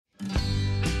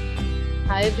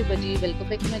Hi everybody, welcome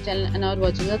back to my channel and are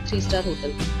watching a 3-star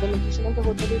hotel. The location of the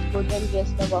hotel is good and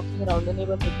guests are walking around the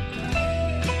neighborhood.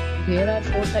 There are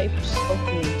 4 types of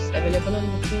rooms available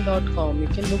on booking.com. You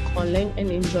can book online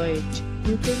and enjoy it.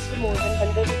 You can see more than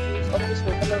 100 reviews of this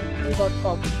hotel on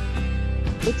booking.com.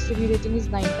 Its review rating is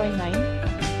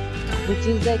 9.9, which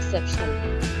is the exception.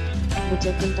 The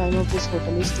check-in time of this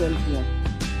hotel is 12 p.m.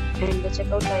 and the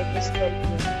checkout time is 12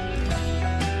 p.m.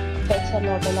 Pets are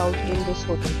not allowed in this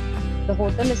hotel. The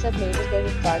hotel accepts major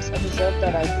credit cards and reserves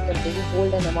the right to temporarily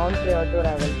hold an amount prior to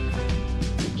arrival.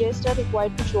 Guests are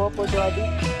required to show a photo ID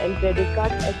and credit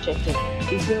card at check-in.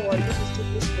 If you want to visit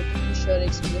this hotel, please share your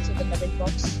experience in the comment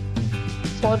box.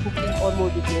 For booking or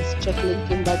more details, check link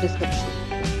in the description.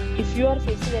 If you are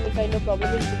facing any kind of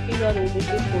problem in booking or room in this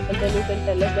hotel, then you can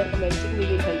tell us by commenting. We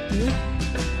will help you.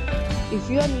 If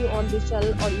you are new on this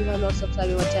channel or you have not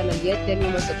subscribed our channel yet, then you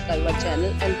must subscribe our channel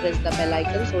and press the bell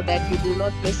icon so that you do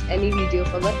not miss any video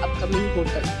from our upcoming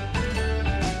hotel.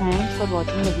 Thanks for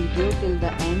watching the video till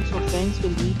the end. So friends,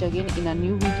 will meet again in a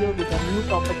new video with a new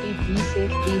property. Be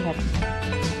safe, be happy.